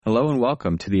Hello and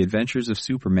welcome to the Adventures of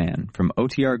Superman from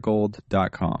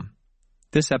OTRGold.com.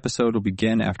 This episode will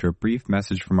begin after a brief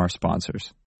message from our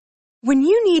sponsors. When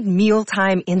you need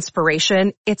mealtime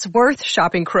inspiration, it's worth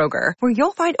shopping Kroger, where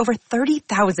you'll find over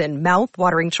 30,000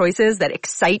 mouth-watering choices that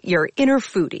excite your inner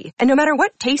foodie. And no matter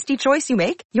what tasty choice you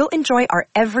make, you'll enjoy our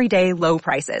everyday low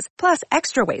prices, plus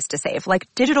extra ways to save, like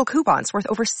digital coupons worth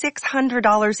over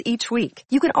 $600 each week.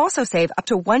 You can also save up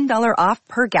to $1 off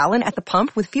per gallon at the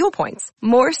pump with fuel points.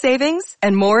 More savings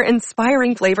and more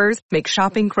inspiring flavors make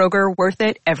shopping Kroger worth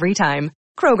it every time.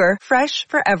 Kroger, fresh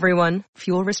for everyone.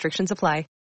 Fuel restrictions apply.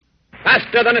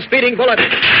 Faster than a speeding bullet.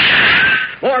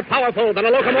 More powerful than a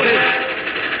locomotive.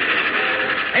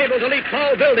 Able to leap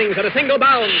tall buildings at a single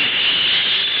bound.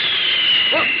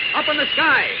 Look, up in the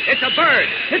sky. It's a bird.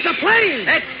 It's a plane.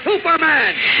 It's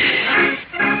Superman.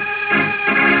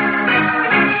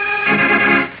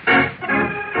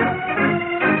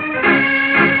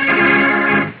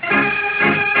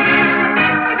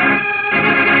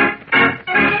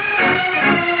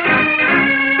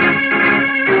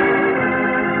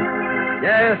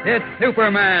 It's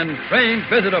Superman, strange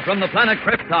visitor from the planet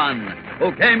Krypton,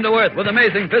 who came to Earth with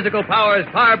amazing physical powers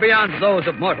far beyond those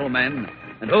of mortal men,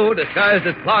 and who, disguised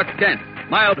as Clark Kent,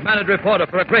 mild-mannered reporter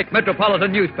for a great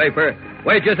metropolitan newspaper,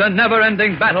 wages a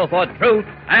never-ending battle for truth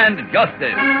and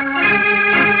justice.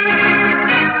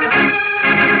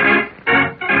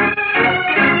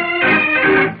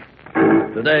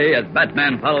 Today, as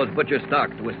Batman follows Butcher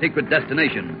Stark to a secret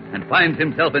destination and finds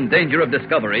himself in danger of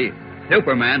discovery,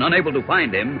 Superman, unable to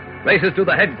find him, races to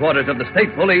the headquarters of the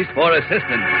state police for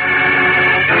assistance.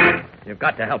 You've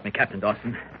got to help me, Captain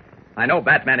Dawson. I know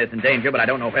Batman is in danger, but I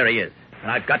don't know where he is. And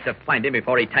I've got to find him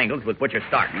before he tangles with Butcher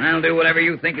Stark. I'll do whatever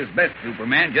you think is best,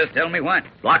 Superman. Just tell me what.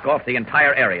 Block off the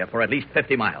entire area for at least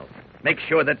 50 miles. Make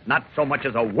sure that not so much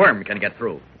as a worm can get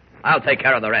through. I'll take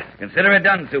care of the rest. Consider it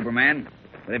done, Superman.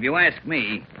 But if you ask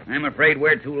me, I'm afraid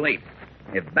we're too late.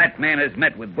 If Batman has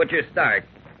met with Butcher Stark,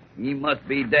 he must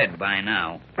be dead by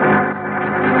now.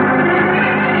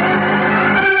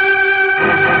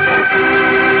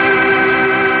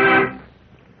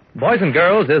 Boys and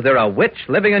girls, is there a witch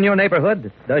living in your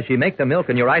neighborhood? Does she make the milk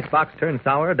in your icebox turn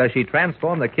sour? Does she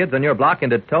transform the kids on your block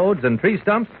into toads and tree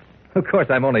stumps? Of course,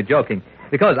 I'm only joking,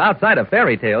 because outside of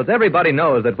fairy tales, everybody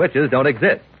knows that witches don't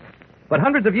exist. But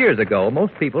hundreds of years ago,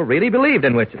 most people really believed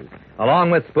in witches,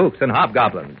 along with spooks and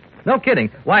hobgoblins. No kidding.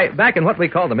 Why, back in what we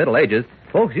call the Middle Ages,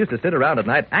 folks used to sit around at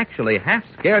night actually half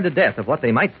scared to death of what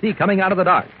they might see coming out of the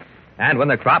dark. And when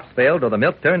the crops failed or the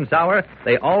milk turned sour,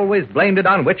 they always blamed it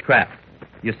on witchcraft.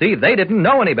 You see, they didn't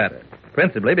know any better,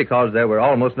 principally because there were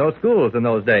almost no schools in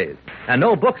those days, and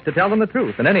no books to tell them the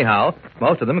truth. And anyhow,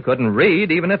 most of them couldn't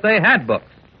read even if they had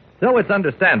books. So it's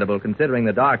understandable, considering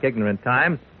the dark, ignorant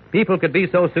times, people could be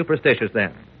so superstitious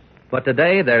then. But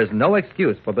today, there's no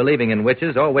excuse for believing in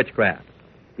witches or witchcraft.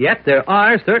 Yet there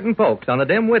are certain folks on the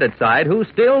dim-witted side who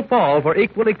still fall for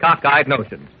equally cockeyed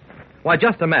notions. Why,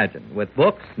 just imagine, with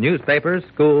books, newspapers,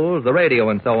 schools, the radio,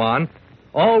 and so on,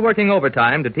 all working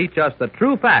overtime to teach us the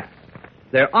true facts,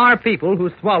 there are people who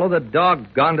swallow the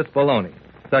doggonedest baloney,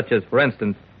 such as, for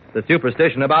instance, the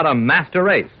superstition about a master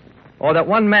race, or that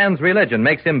one man's religion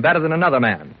makes him better than another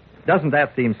man. Doesn't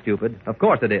that seem stupid? Of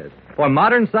course it is, for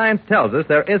modern science tells us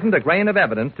there isn't a grain of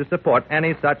evidence to support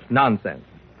any such nonsense.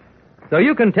 So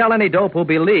you can tell any dope who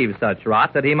believes such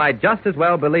rot that he might just as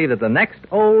well believe that the next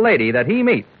old lady that he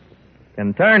meets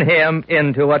can turn him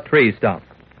into a tree stump.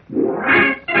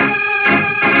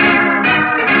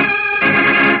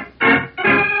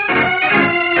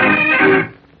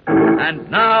 And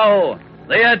now,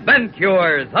 the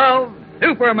adventures of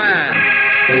Superman.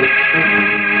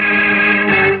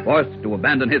 Forced to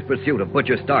abandon his pursuit of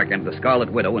Butcher Stark and the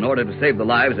Scarlet Widow in order to save the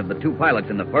lives of the two pilots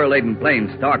in the fur-laden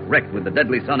plane Stark wrecked with the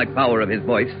deadly sonic power of his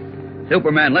voice,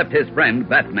 Superman left his friend,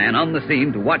 Batman, on the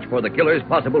scene to watch for the killer's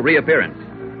possible reappearance.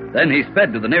 Then he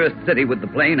sped to the nearest city with the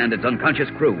plane and its unconscious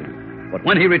crew. But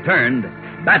when he returned,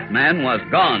 Batman was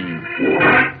gone.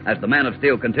 As the Man of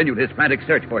Steel continued his frantic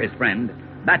search for his friend,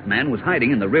 Batman was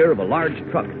hiding in the rear of a large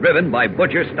truck driven by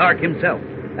Butcher Stark himself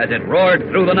as it roared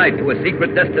through the night to a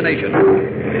secret destination.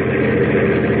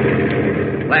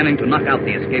 Planning to knock out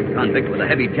the escaped convict with a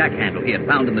heavy jack handle he had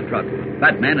found in the truck,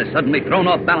 Batman is suddenly thrown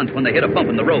off balance when they hit a bump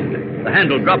in the road. The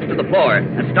handle drops to the floor,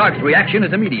 and Stark's reaction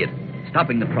is immediate.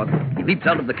 Stopping the truck, he leaps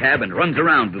out of the cab and runs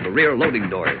around to the rear loading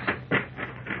doors.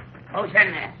 Who's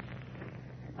in there?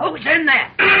 Who's in there?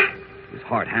 His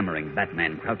heart hammering,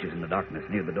 Batman crouches in the darkness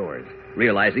near the doors,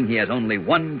 realizing he has only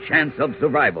one chance of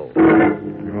survival.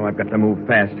 Oh, I've got to move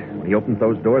fast. When he opens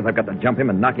those doors, I've got to jump him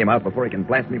and knock him out before he can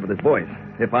blast me with his voice.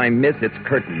 If I miss, it's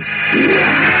curtains.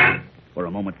 For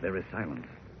a moment, there is silence.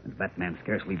 and Batman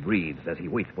scarcely breathes as he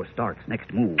waits for Stark's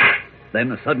next move.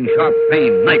 Then a sudden sharp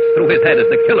pain knifes through his head as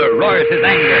the killer roars his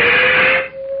anger.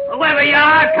 Whoever you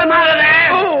are, come out of there!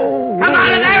 Oh! Come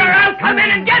out of there or I'll come in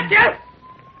and get you!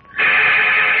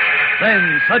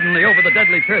 Then, suddenly, over the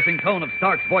deadly piercing tone of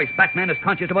Stark's voice, Batman is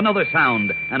conscious of another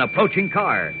sound, an approaching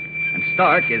car. And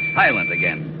Stark is silent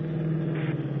again.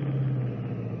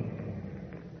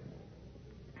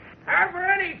 Ever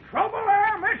any trouble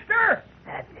there, mister?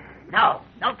 No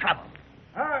trouble.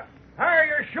 Are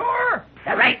you sure?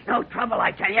 There ain't no trouble,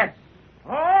 I tell you.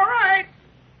 All right.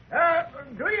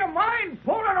 Do you mind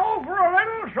pulling over a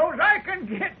little so I can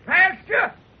get past you?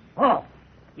 Oh,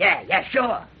 yeah,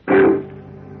 sure.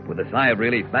 With a sigh of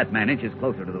relief, Batman inches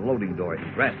closer to the loading doors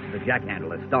and grasps the jack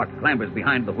handle as Stark clambers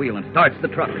behind the wheel and starts the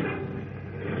truck.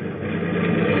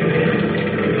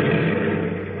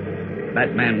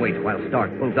 Batman waits while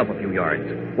Stark pulls up a few yards,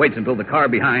 waits until the car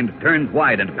behind turns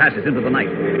wide and passes into the night.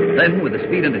 Then, with the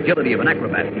speed and agility of an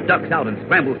acrobat, he ducks out and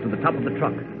scrambles to the top of the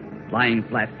truck. Lying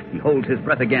flat, he holds his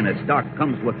breath again as Stark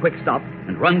comes to a quick stop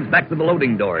and runs back to the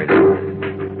loading doors.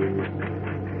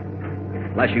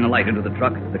 Flashing a light into the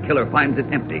truck, the killer finds it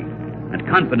empty. And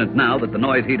confident now that the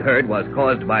noise he'd heard was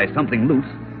caused by something loose,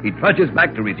 he trudges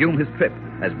back to resume his trip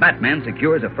as Batman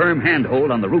secures a firm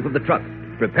handhold on the roof of the truck,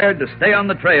 prepared to stay on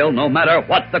the trail no matter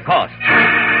what the cost.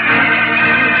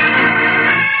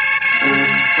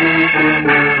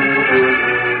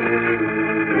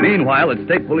 Meanwhile, at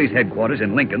State Police Headquarters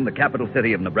in Lincoln, the capital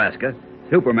city of Nebraska,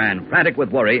 Superman, frantic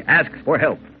with worry, asks for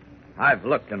help. I've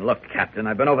looked and looked, Captain.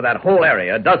 I've been over that whole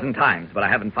area a dozen times, but I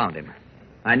haven't found him.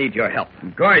 I need your help.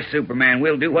 Of course, Superman,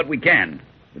 we'll do what we can.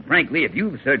 But frankly, if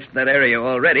you've searched that area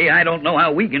already, I don't know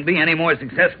how we can be any more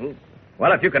successful.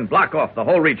 Well, if you can block off the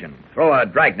whole region, throw a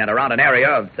dragnet around an area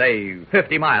of, say,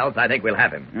 50 miles, I think we'll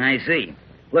have him. I see.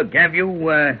 Look, have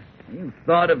you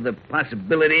thought of the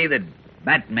possibility that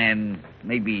Batman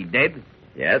may be dead?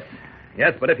 Yes,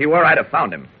 but if he were, I'd have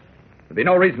found him. There'd be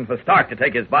no reason for Stark to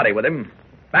take his body with him.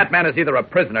 Batman is either a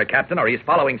prisoner, Captain, or he's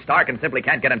following Stark and simply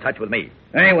can't get in touch with me.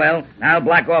 Very well. I'll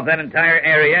block off that entire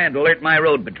area and alert my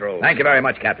road patrol. Thank you very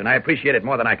much, Captain. I appreciate it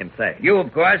more than I can say. You,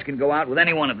 of course, can go out with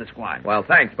any one of the squad. Well,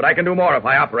 thanks, but I can do more if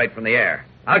I operate from the air.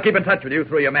 I'll keep in touch with you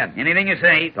through your men. Anything you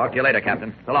say. Talk to you later,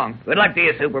 Captain. So long. Good luck to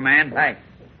you, Superman. Thanks.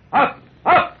 Up,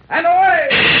 and away!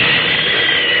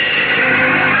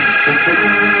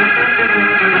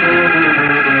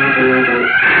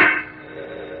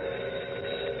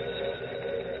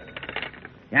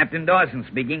 Captain Dawson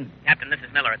speaking. Captain, this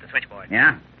is Miller at the switchboard.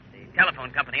 Yeah? The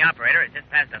telephone company operator has just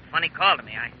passed a funny call to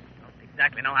me. I don't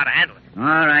exactly know how to handle it.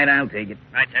 All right, I'll take it.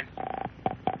 Right, sir.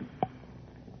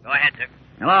 Go ahead, sir.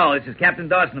 Hello, this is Captain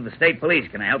Dawson of the State Police.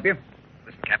 Can I help you?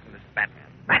 Listen, Captain, this is Batman.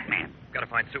 Batman? Got to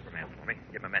find Superman for me.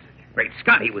 Give him a message. Great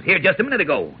Scott, he was here just a minute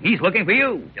ago. He's looking for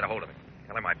you. Get a hold of him.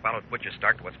 Tell him I followed Butcher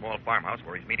Stark to a small farmhouse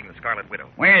where he's meeting the Scarlet Widow.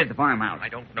 Where's the farmhouse? I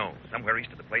don't know. Somewhere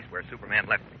east of the place where Superman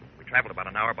left me. We traveled about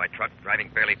an hour by truck, driving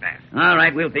fairly fast. All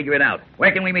right, we'll figure it out.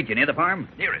 Where can we meet you? Near the farm?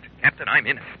 Near it. Captain, I'm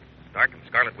in it. Stark and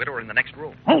Scarlet Widow are in the next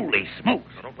room. Holy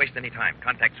smokes! So don't waste any time.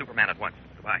 Contact Superman at once.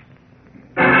 Goodbye.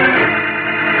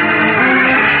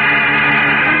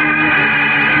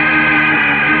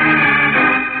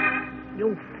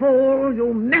 You fool,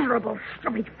 you miserable,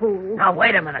 stupid fool. Now,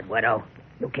 wait a minute, Widow.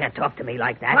 You can't talk to me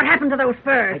like that. What happened to those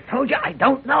furs? I told you I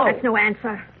don't know. That's no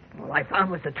answer. All I found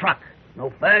was the truck.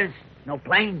 No furs, no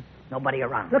plane, nobody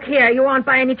around. Look here, you aren't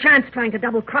by any chance trying to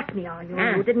double-cross me, are you?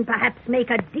 You didn't perhaps make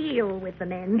a deal with the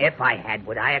men? If I had,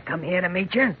 would I have come here to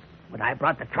meet you? Would I have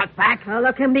brought the truck back? Well,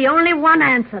 there can be only one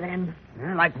answer, then.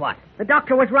 Like what? The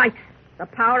doctor was right. The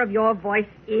power of your voice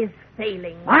is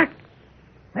failing. What?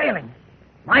 Failing?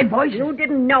 My voice? You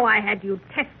didn't know I had you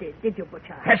tested, did you,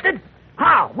 Butcher? Tested?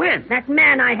 How? When? That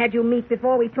man I had you meet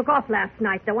before we took off last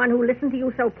night, the one who listened to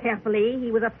you so carefully,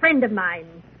 he was a friend of mine.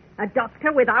 A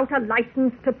doctor without a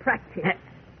license to practice.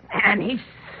 And he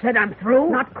said I'm through?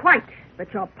 Not quite,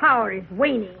 but your power is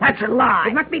waning. That's a lie.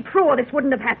 It must be true or this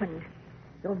wouldn't have happened.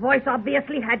 Your voice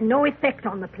obviously had no effect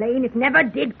on the plane. It never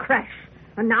did crash.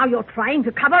 And now you're trying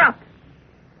to cover up.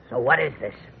 So what is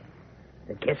this?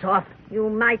 The kiss-off? You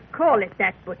might call it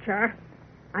that, Butcher.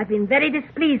 I've been very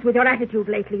displeased with your attitude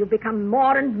lately. You've become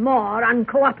more and more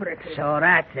uncooperative. So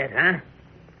that's it, huh?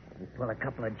 You pull a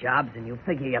couple of jobs and you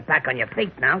figure you're back on your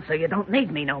feet now, so you don't need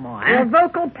me no more, huh? Your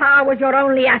vocal power was your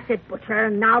only asset, Butcher,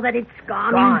 and now that it's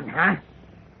gone... Gone, huh?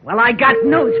 Well, I got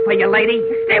news for you, lady.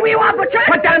 Stay where you are, Butcher!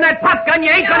 Put down that pop gun.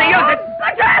 You ain't gonna use it.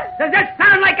 Butcher! Does this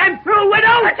sound like I'm through,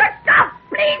 Widow? Butcher, stop!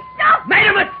 Please, stop! Made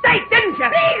a mistake, didn't you?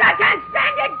 Please, I can't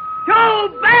stand it! Too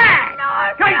bad!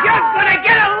 No, Because you're gonna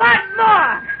get a lot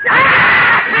more! Please!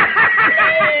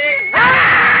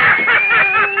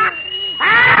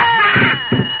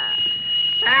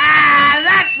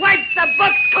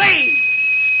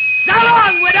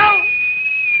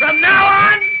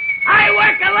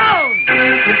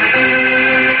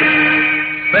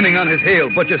 his heel,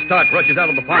 Butcher Stark rushes out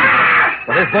of the farmhouse.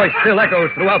 But his voice still echoes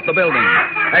throughout the building.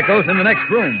 Echoes in the next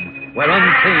room, where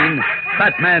unseen,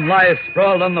 Batman lies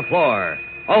sprawled on the floor,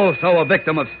 also a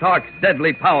victim of Stark's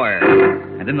deadly power.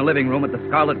 And in the living room at the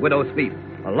Scarlet Widow's feet,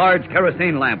 a large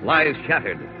kerosene lamp lies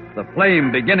shattered, the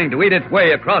flame beginning to eat its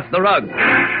way across the rug.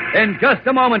 In just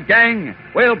a moment, gang,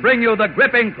 we'll bring you the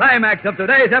gripping climax of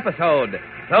today's episode.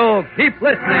 So keep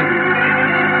listening.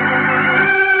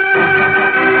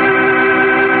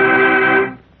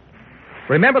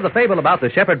 Remember the fable about the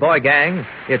Shepherd Boy gang?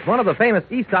 It's one of the famous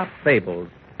Aesop fables.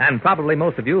 And probably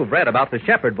most of you have read about the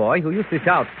shepherd boy who used to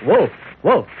shout, "Wolf,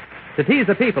 wolf," to tease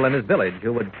the people in his village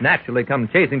who would naturally come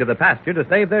chasing to the pasture to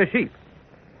save their sheep.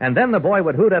 And then the boy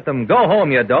would hoot at them, "Go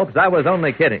home, you dopes, I was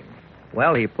only kidding."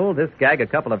 Well, he pulled this gag a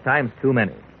couple of times too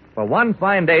many. For one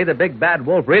fine day, the big bad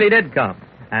wolf really did come.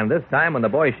 And this time when the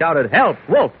boy shouted, "Help,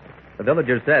 wolf," the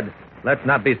villagers said, "Let's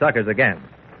not be suckers again."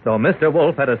 So Mr.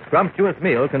 Wolf had a scrumptious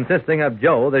meal consisting of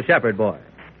Joe, the shepherd boy.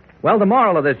 Well, the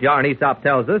moral of this yarn Aesop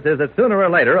tells us is that sooner or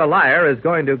later a liar is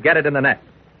going to get it in the neck.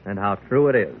 And how true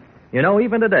it is. You know,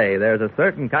 even today, there's a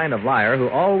certain kind of liar who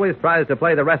always tries to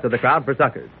play the rest of the crowd for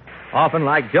suckers. Often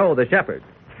like Joe, the shepherd.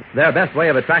 Their best way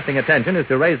of attracting attention is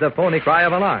to raise a phony cry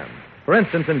of alarm. For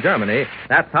instance, in Germany,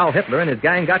 that's how Hitler and his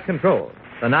gang got control.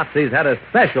 The Nazis had a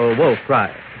special wolf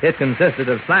cry. It consisted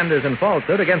of slanders and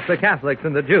falsehood against the Catholics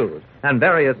and the Jews, and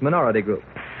various minority groups.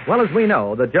 Well, as we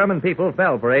know, the German people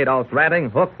fell for Adolf's ratting,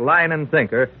 hook, line, and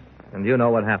sinker, and you know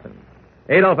what happened.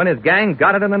 Adolf and his gang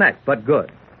got it in the neck, but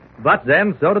good. But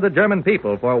then, so did the German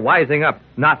people for wising up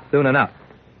not soon enough.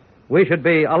 We should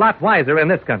be a lot wiser in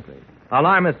this country.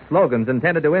 Alarmist slogans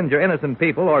intended to injure innocent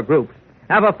people or groups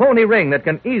have a phony ring that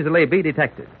can easily be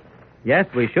detected. Yes,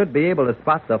 we should be able to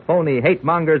spot the phony hate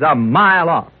mongers a mile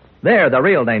off. They're the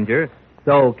real danger,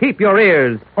 so keep your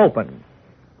ears open.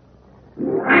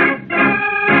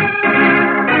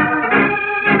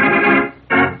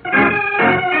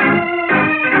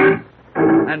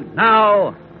 And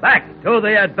now, back to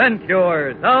the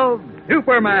adventures of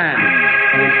Superman.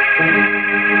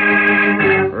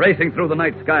 Racing through the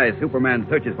night sky, Superman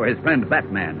searches for his friend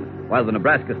Batman, while the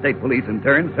Nebraska State Police in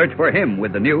turn search for him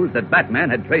with the news that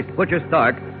Batman had traced Butcher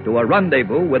Stark to a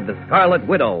rendezvous with the Scarlet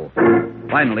Widow.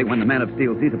 Finally, when the Man of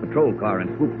Steel sees a patrol car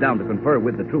and swoops down to confer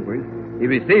with the troopers, he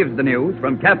receives the news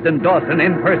from Captain Dawson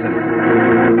in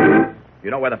person.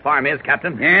 You know where the farm is,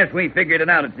 Captain? Yes, we figured it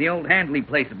out. It's the old Handley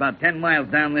place about 10 miles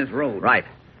down this road. Right.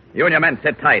 You and your men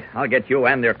sit tight. I'll get you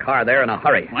and your car there in a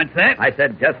hurry. What's that? I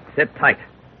said just sit tight.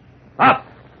 Up,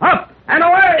 up, and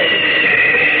away!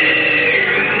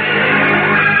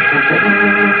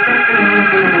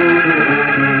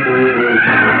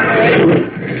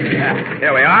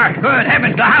 Here we are. Good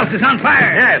heavens, the house is on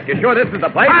fire. Yes, you sure this is the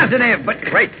place? Positive, but...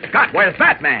 Great Scott, where's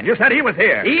Batman? You said he was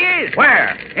here. He is.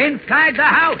 Where? Inside the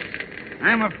house.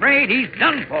 I'm afraid he's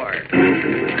done for.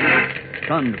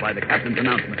 Stunned by the captain's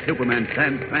announcement, Superman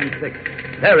stands transfixed,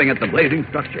 staring at the blazing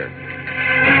structure.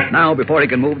 Now, before he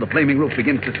can move, the flaming roof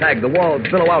begins to sag. The walls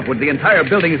billow outward. The entire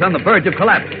building is on the verge of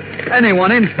collapse.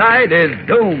 Anyone inside is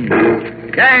doomed.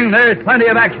 Gang, there's plenty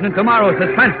of action in tomorrow's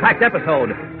suspense-packed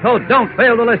episode, so don't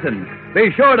fail to listen.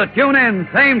 Be sure to tune in,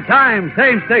 same time,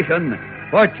 same station,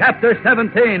 for Chapter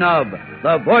 17 of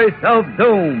The Voice of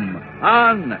Doom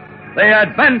on The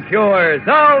Adventures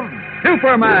of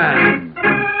Superman.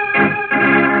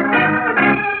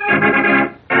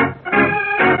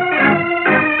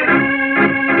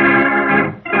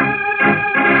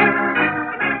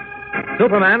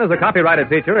 Superman is a copyrighted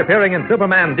feature appearing in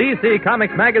Superman DC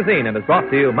Comics magazine and is brought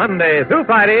to you Monday through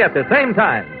Friday at the same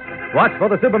time. Watch for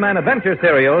the Superman Adventure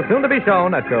serial, soon to be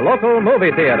shown at your local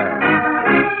movie theater.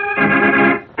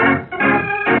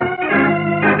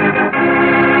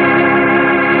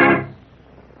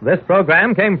 This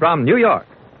program came from New York.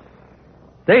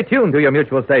 Stay tuned to your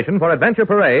mutual station for Adventure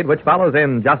Parade, which follows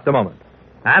in just a moment.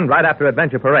 And right after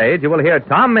Adventure Parade, you will hear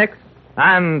Tom Mix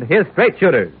and his Straight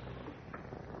Shooters.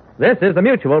 This is the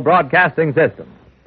Mutual Broadcasting System.